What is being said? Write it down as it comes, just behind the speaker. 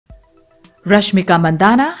Rashmika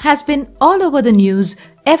Mandanna has been all over the news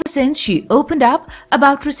ever since she opened up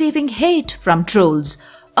about receiving hate from trolls.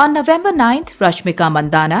 On November 9th, Rashmika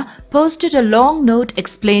Mandanna posted a long note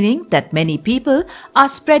explaining that many people are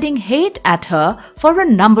spreading hate at her for a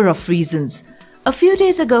number of reasons. A few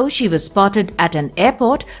days ago, she was spotted at an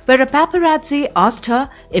airport where a paparazzi asked her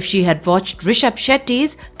if she had watched Rishabh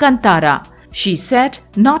Shetty's Kantara. She said,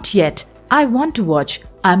 "Not yet. I want to watch.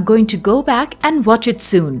 I'm going to go back and watch it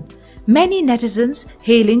soon." Many netizens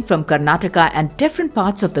hailing from Karnataka and different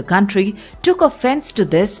parts of the country took offense to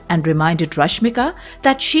this and reminded Rashmika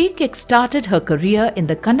that she kick-started her career in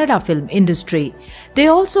the Kannada film industry. They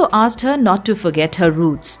also asked her not to forget her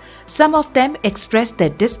roots. Some of them expressed their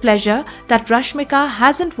displeasure that Rashmika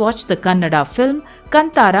hasn't watched the Kannada film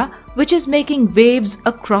Kantara, which is making waves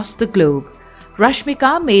across the globe.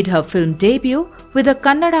 Rashmika made her film debut with a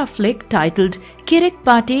Kannada flick titled Kirik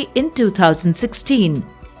Party in 2016.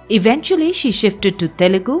 Eventually, she shifted to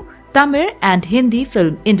Telugu, Tamil and Hindi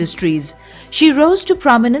film industries. She rose to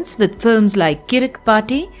prominence with films like Kirik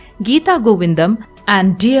Party, Geeta Govindam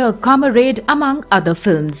and Dear Comrade among other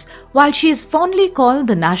films. While she is fondly called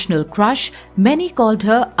the national crush, many called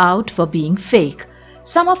her out for being fake.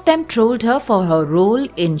 Some of them trolled her for her role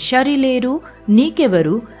in Sharileru,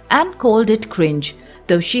 Nikevaru and called it cringe.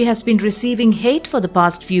 Though she has been receiving hate for the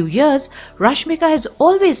past few years, Rashmika has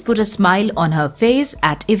always put a smile on her face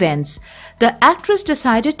at events. The actress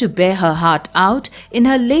decided to bear her heart out in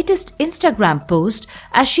her latest Instagram post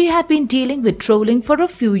as she had been dealing with trolling for a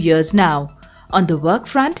few years now. On the work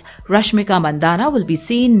front, Rashmika Mandanna will be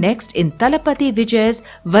seen next in Thalapathy Vijay's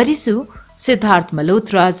Varisu, Siddharth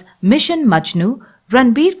Malhotra's Mission Majnu,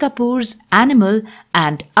 Ranbir Kapoor's Animal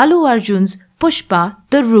and Allu Arjun's Pushpa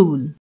The Rule.